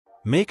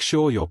Make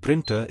sure your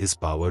printer is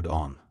powered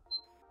on.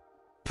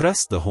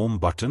 Press the Home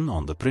button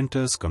on the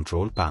printer's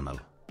control panel.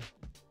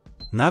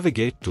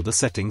 Navigate to the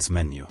Settings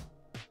menu.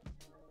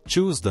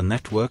 Choose the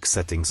Network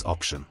Settings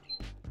option.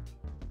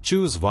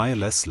 Choose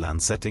Wireless LAN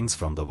Settings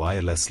from the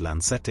Wireless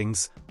LAN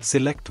Settings.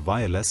 Select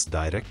Wireless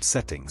Direct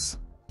Settings.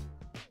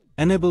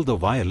 Enable the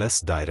Wireless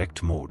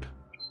Direct mode.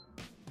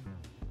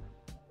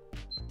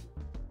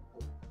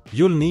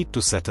 You'll need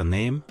to set a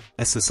name,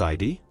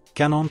 SSID,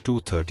 Canon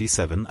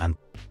 237 and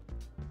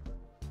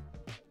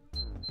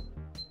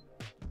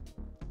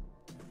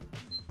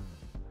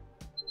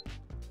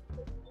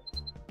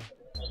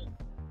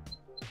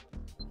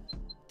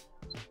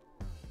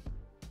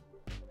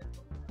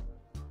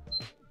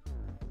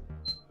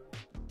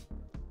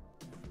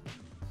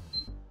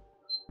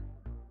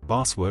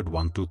password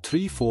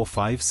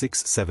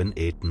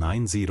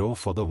 1234567890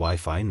 for the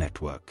Wi-Fi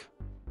network.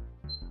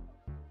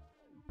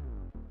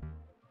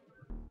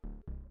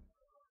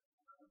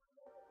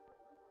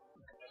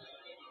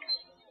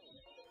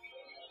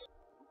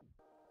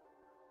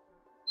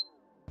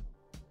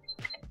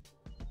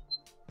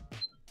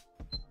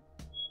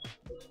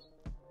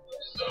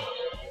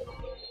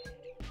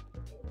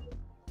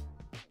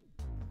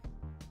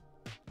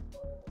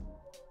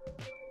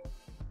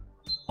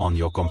 On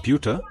your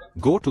computer,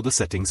 go to the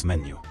Settings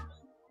menu.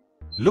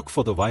 Look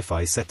for the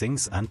Wi-Fi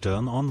settings and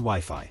turn on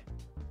Wi-Fi.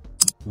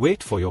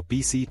 Wait for your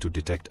PC to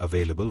detect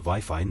available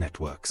Wi-Fi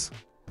networks.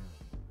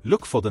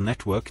 Look for the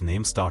network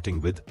name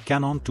starting with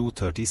Canon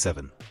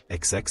 237.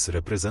 XX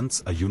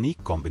represents a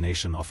unique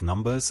combination of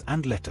numbers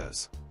and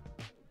letters.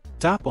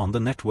 Tap on the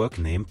network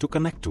name to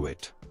connect to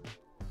it.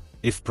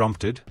 If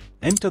prompted,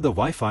 enter the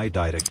Wi-Fi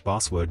direct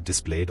password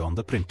displayed on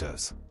the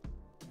printers.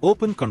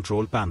 Open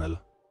Control Panel.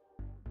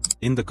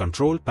 In the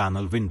Control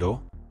Panel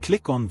window,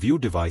 click on View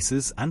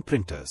Devices and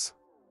Printers.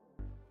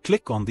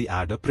 Click on the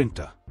Add a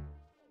Printer.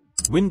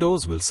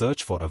 Windows will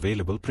search for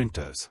available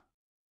printers.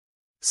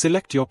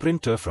 Select your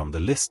printer from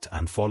the list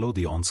and follow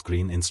the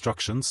on-screen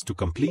instructions to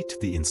complete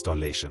the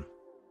installation.